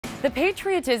The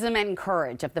patriotism and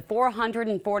courage of the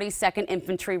 442nd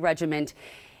Infantry Regiment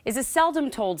is a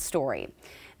seldom told story.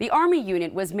 The Army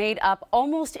unit was made up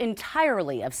almost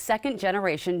entirely of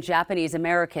second-generation Japanese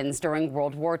Americans during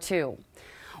World War II.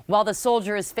 While the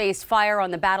soldiers faced fire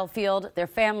on the battlefield, their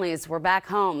families were back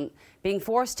home, being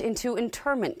forced into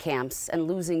internment camps and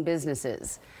losing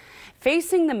businesses.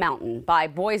 Facing the Mountain by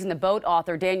Boys in the Boat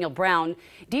author Daniel Brown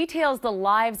details the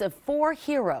lives of 4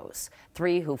 heroes,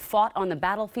 3 who fought on the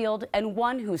battlefield and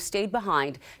 1 who stayed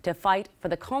behind to fight for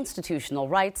the constitutional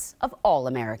rights of all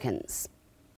Americans.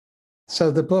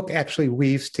 So the book actually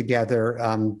weaves together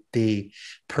the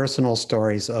personal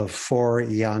stories of 4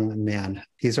 young men.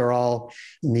 These are all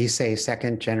Nisei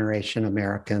second-generation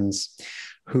Americans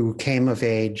who came of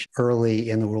age early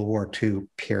in the World War II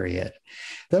period.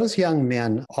 Those young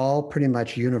men all pretty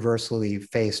much universally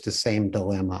faced the same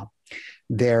dilemma.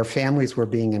 Their families were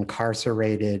being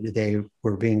incarcerated. They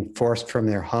were being forced from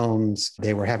their homes.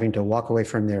 They were having to walk away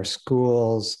from their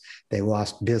schools. They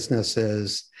lost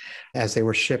businesses as they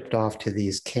were shipped off to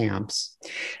these camps.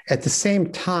 At the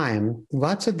same time,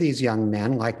 lots of these young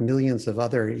men, like millions of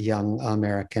other young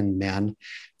American men,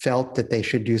 felt that they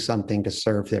should do something to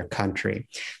serve their country.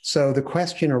 So the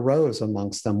question arose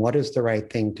amongst them, what is the right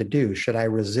thing to do? Should I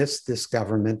resist this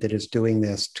government that is doing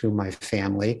this to my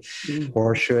family?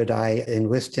 Or should I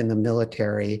enlist in the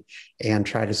military and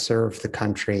try to serve the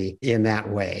country in that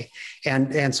way?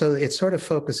 And so it sort of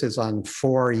focuses on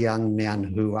 4 young men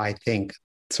who I think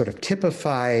sort of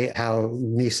typify how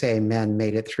Nisei men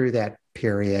made it through that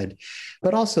period,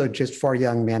 but also just 4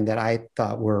 young men that I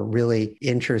thought were really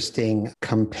interesting,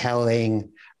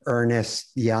 compelling,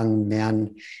 earnest young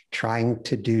men trying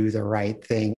to do the right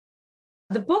thing.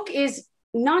 The book is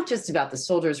not just about the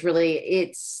soldiers, really.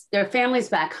 It's their families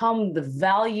back home, the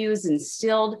values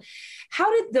instilled. How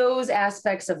did those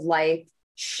aspects of life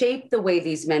shape the way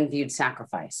these men viewed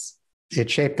sacrifice? It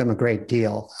shaped them a great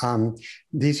deal.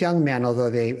 These young men, although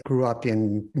they grew up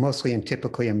mostly in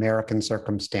typically American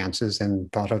circumstances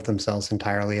and thought of themselves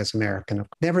entirely as American,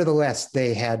 nevertheless,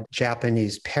 they had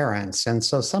Japanese parents. And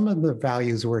so some of the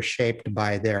values were shaped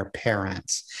by their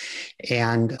parents.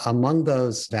 And among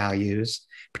those values,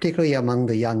 particularly among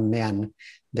the young men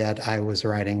that I was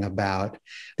writing about,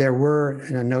 there were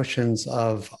notions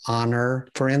of honor.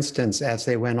 For instance, as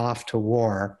they went off to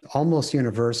war, almost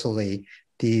universally,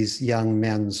 these young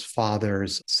men's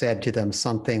fathers said to them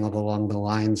something along the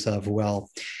lines of, well,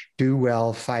 do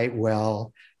well, fight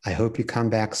well. I hope you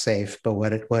come back safe, but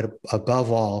what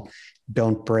above all,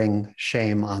 don't bring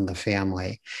shame on the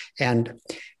family. And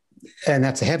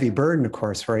that's a heavy burden, of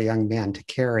course, for a young man to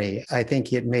carry. I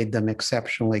think it made them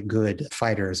exceptionally good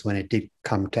fighters when it did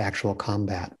come to actual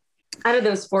combat. Out of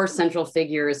those 4 central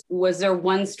figures, was there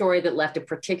one story that left a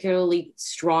particularly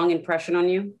strong impression on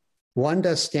you? One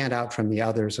does stand out from the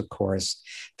others, of course.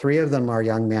 3 of them are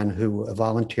young men who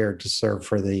volunteered to serve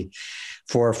for the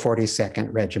 442nd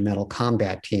Regimental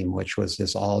Combat Team, which was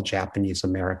this all Japanese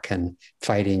American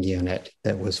fighting unit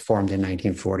that was formed in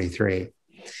 1943.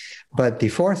 But the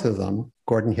 4th of them,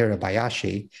 Gordon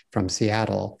Hirabayashi from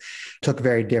Seattle, took a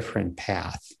very different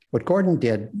path. What Gordon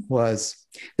did was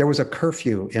there was a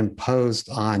curfew imposed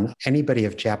on anybody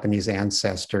of Japanese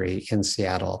ancestry in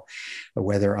Seattle,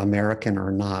 whether American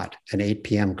or not. An 8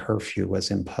 p.m. curfew was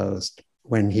imposed.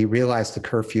 When he realized the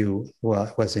curfew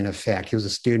was in effect, he was a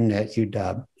student at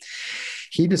UW,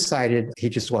 he decided he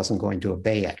just wasn't going to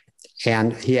obey it.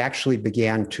 And he actually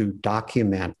began to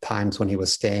document times when he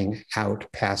was staying out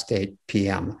past 8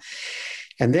 p.m.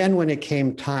 And then when it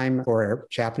came time for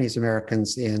Japanese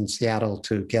Americans in Seattle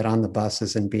to get on the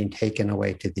buses and being taken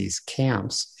away to these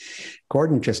camps,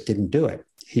 Gordon just didn't do it.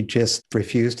 He just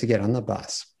refused to get on the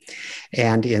bus.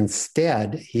 And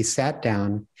instead, he sat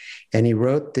down and he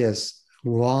wrote this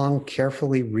long,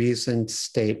 carefully reasoned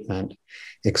statement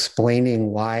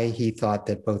explaining why he thought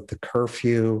that both the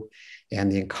curfew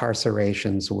and the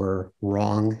incarcerations were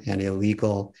wrong and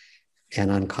illegal and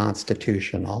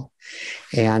unconstitutional.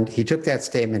 And he took that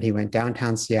statement, he went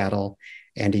downtown Seattle,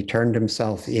 and he turned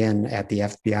himself in at the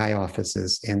FBI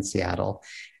offices in Seattle,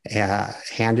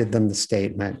 handed them the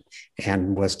statement,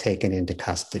 and was taken into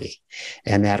custody.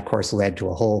 And that, of course, led to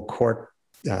a whole court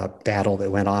battle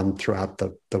that went on throughout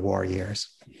the war years.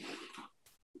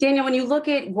 Daniel, when you look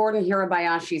at Gordon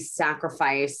Hirabayashi's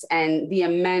sacrifice and the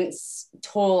immense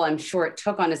toll I'm sure it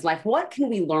took on his life, what can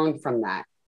we learn from that?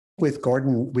 With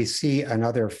Gordon, we see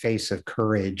another face of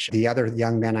courage. The other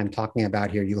young men I'm talking about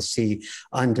here, you'll see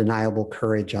undeniable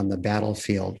courage on the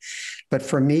battlefield. But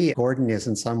for me, Gordon is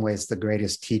in some ways the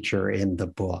greatest teacher in the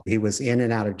book. He was in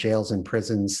and out of jails and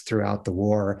prisons throughout the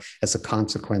war as a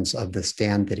consequence of the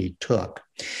stand that he took.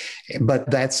 But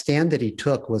that stand that he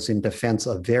took was in defense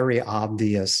of very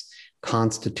obvious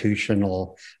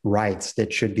constitutional rights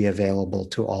that should be available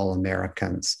to all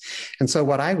Americans. And so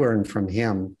what I learned from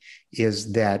him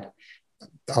is that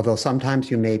although sometimes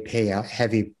you may pay a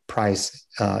heavy price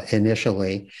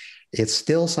initially, it's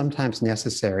still sometimes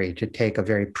necessary to take a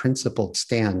very principled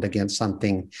stand against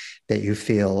something that you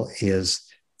feel is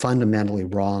fundamentally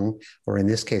wrong, or in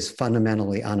this case,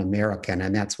 fundamentally un-American.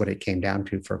 And that's what it came down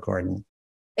to for Gordon.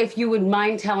 If you would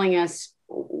mind telling us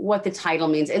what the title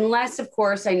means, unless, of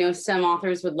course, I know some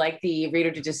authors would like the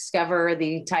reader to discover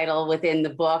the title within the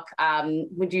book.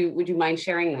 Would you mind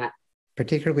sharing that?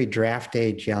 Particularly draft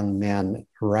age young men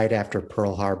right after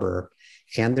Pearl Harbor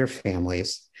and their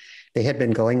families. They had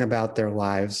been going about their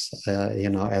lives,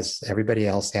 as everybody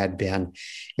else had been,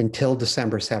 until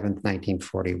December 7th,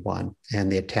 1941,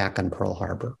 and the attack on Pearl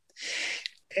Harbor.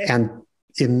 And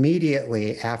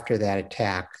immediately after that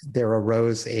attack, there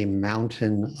arose a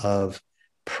mountain of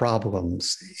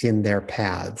problems in their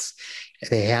paths.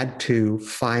 They had to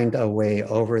find a way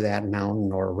over that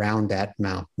mountain or around that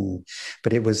mountain,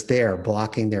 but it was there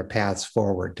blocking their paths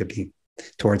forward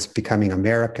towards becoming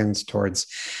Americans, towards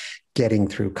getting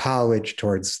through college,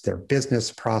 towards their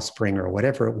business prospering or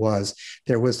whatever it was.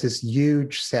 There was this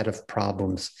huge set of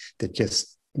problems that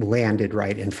just landed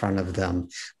right in front of them,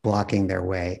 blocking their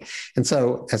way. And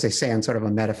so, as I say, on sort of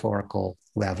a metaphorical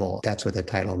level, that's what the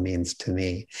title means to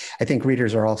me. I think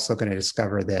readers are also going to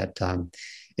discover that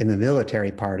in the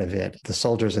military part of it, the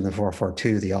soldiers in the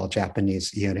 442, the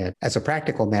all-Japanese unit, as a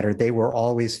practical matter, they were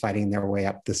always fighting their way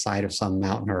up the side of some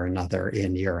mountain or another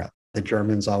in Europe. The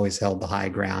Germans always held the high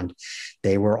ground.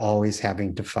 They were always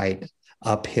having to fight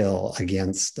uphill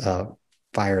against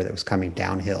fire that was coming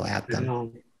downhill at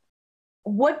them.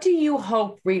 What do you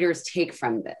hope readers take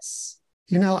from this?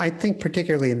 I think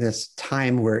particularly in this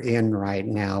time we're in right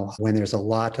now, when there's a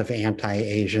lot of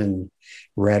anti-Asian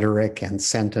rhetoric and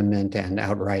sentiment and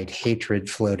outright hatred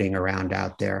floating around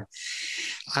out there,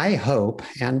 I hope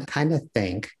and kind of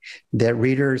think that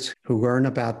readers who learn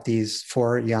about these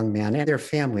four young men and their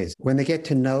families, when they get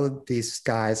to know these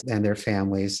guys and their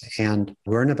families and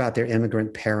learn about their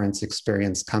immigrant parents'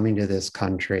 experience coming to this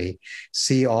country,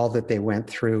 see all that they went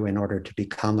through in order to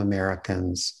become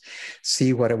Americans,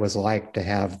 see what it was like to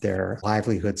have their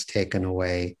livelihoods taken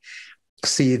away,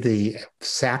 see the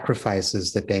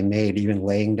sacrifices that they made, even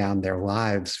laying down their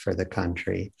lives for the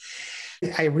country.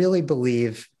 I really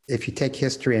believe if you take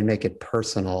history and make it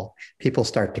personal, people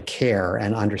start to care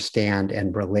and understand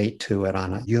and relate to it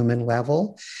on a human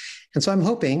level. And so I'm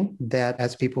hoping that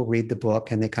as people read the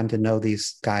book and they come to know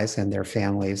these guys and their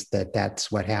families, that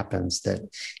that's what happens, that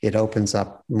it opens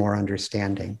up more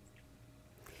understanding.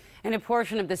 And a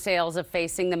portion of the sales of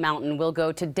Facing the Mountain will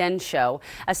go to Densho,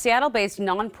 a Seattle-based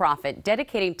nonprofit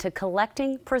dedicated to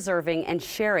collecting, preserving, and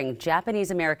sharing Japanese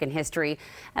American history,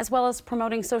 as well as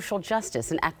promoting social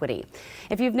justice and equity.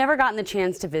 If you've never gotten the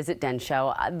chance to visit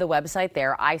Densho, the website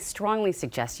there, I strongly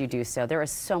suggest you do so. There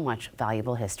is so much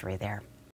valuable history there.